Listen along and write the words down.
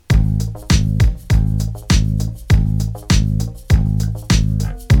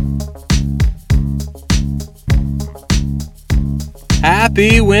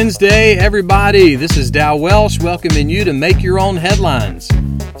Happy Wednesday, everybody. This is Dow Welsh welcoming you to Make Your Own Headlines.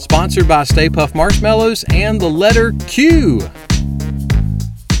 Sponsored by Stay Puft Marshmallows and the letter Q.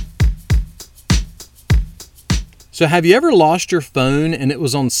 So have you ever lost your phone and it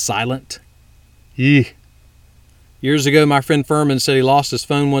was on silent? Yeesh. Years ago, my friend Furman said he lost his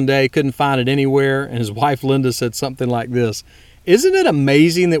phone one day, couldn't find it anywhere, and his wife Linda said something like this: "Isn't it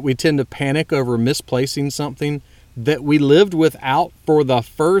amazing that we tend to panic over misplacing something that we lived without for the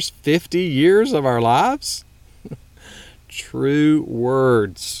first 50 years of our lives?" True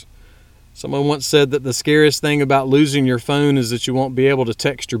words. Someone once said that the scariest thing about losing your phone is that you won't be able to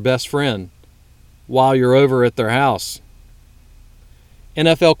text your best friend while you're over at their house.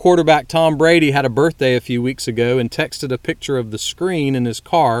 NFL quarterback Tom Brady had a birthday a few weeks ago and texted a picture of the screen in his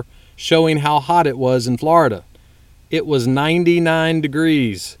car showing how hot it was in Florida. It was 99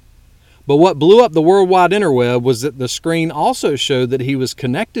 degrees. But what blew up the worldwide interweb was that the screen also showed that he was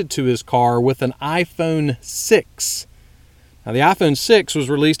connected to his car with an iPhone 6. Now, the iPhone 6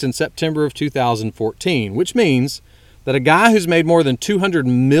 was released in September of 2014, which means that a guy who's made more than $200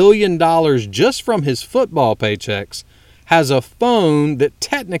 million just from his football paychecks has a phone that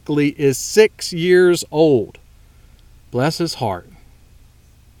technically is 6 years old. Bless his heart.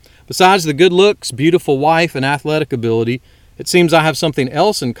 Besides the good looks, beautiful wife, and athletic ability, it seems I have something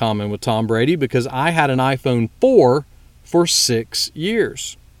else in common with Tom Brady because I had an iPhone 4 for 6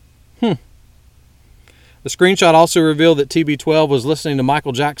 years. The screenshot also revealed that TB12 was listening to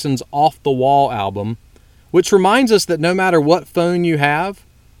Michael Jackson's Off the Wall album, which reminds us that no matter what phone you have,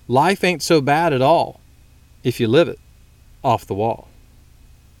 life ain't so bad at all if you live it off the wall.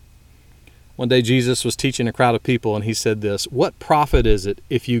 One day Jesus was teaching a crowd of people and he said this: "What profit is it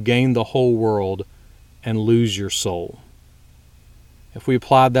if you gain the whole world and lose your soul?" If we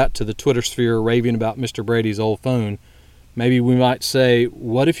applied that to the Twitter sphere raving about Mr. Brady's old phone, maybe we might say,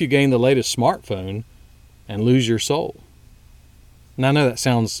 what if you gain the latest smartphone and lose your soul? Now, I know that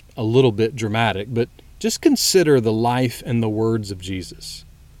sounds a little bit dramatic, but just consider the life and the words of Jesus.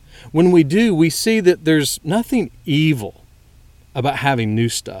 When we do, we see that there's nothing evil about having new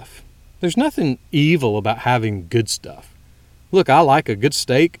stuff. There's nothing evil about having good stuff. Look, I like a good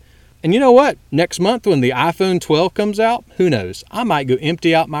steak. And you know what? Next month when the iPhone 12 comes out, who knows? I might go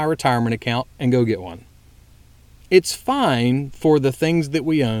empty out my retirement account and go get one. It's fine for the things that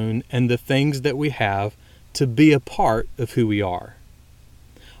we own and the things that we have to be a part of who we are.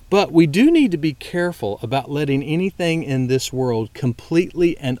 But we do need to be careful about letting anything in this world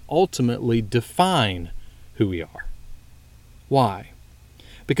completely and ultimately define who we are. Why?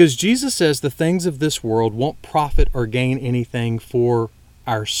 Because Jesus says the things of this world won't profit or gain anything for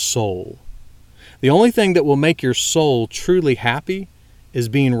our soul. The only thing that will make your soul truly happy is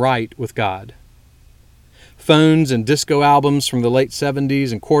being right with God. Phones and disco albums from the late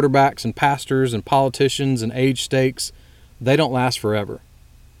 70s and quarterbacks and pastors and politicians and age stakes, they don't last forever.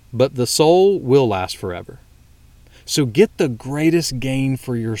 But the soul will last forever. So get the greatest gain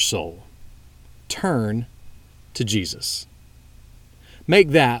for your soul. Turn to Jesus. Make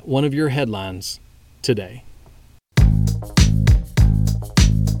that one of your headlines today.